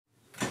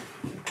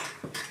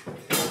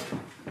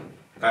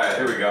Alright,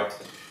 here we go.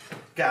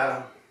 Got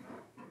him.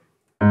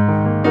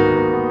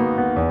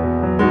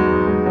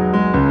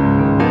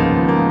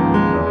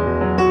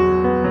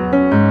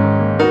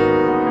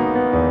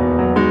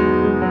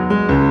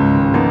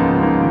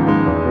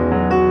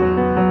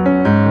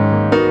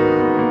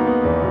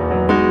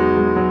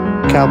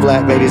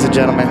 Cal.blac, ladies and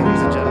gentlemen.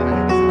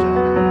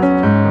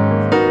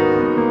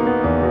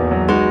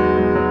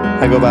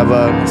 I go by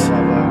Bugs.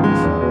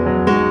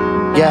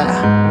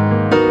 Yeah.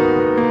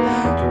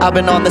 I've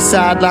been on the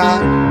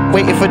sideline,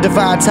 waiting for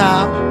divine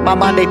time. My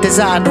mind ain't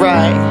designed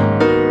right.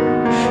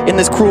 In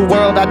this cruel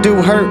world I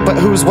do hurt, but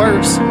who's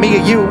worse? Me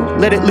or you?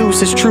 Let it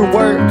loose, it's true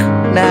work.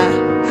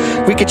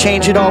 Nah, we could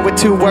change it all with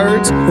 2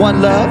 words.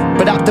 One love,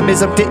 but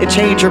optimism didn't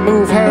change or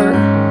move her.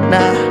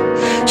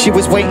 Nah, she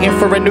was waiting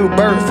for a new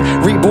birth,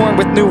 reborn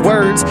with new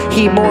words.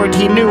 He mourned,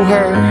 he knew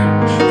her.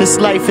 This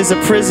life is a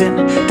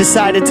prison,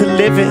 decided to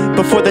live it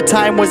before the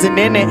time wasn't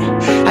in it.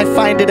 I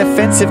find it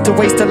offensive to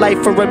waste a life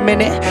for a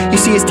minute. You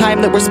see, it's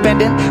time that we're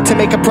spending to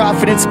make a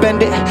profit and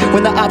spend it.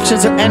 When the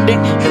options are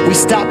ending, we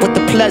stop with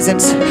the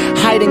pleasance,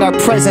 hiding our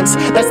presence.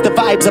 That's the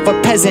vibes of a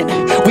peasant.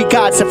 We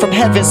God sent from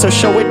heaven, so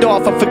show it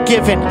off. I'm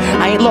forgiven,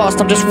 I ain't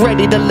lost, I'm just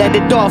ready to let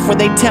it off when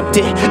they tempt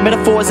it.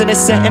 Metaphors in a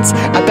sentence,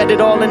 I bet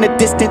it all in the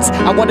distance.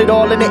 I want it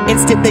all in an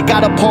instant, they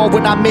got appalled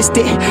when I missed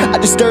it. I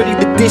just dirtied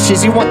the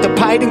dishes, you want the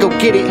pie, then go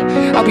get it.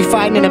 I'll be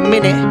fine in a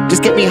minute,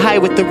 just get me high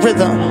with the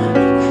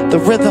rhythm. The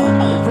rhythm.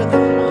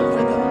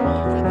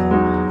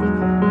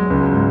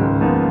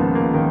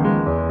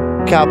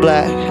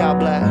 Cal.blac,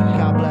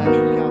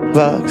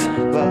 Bugs.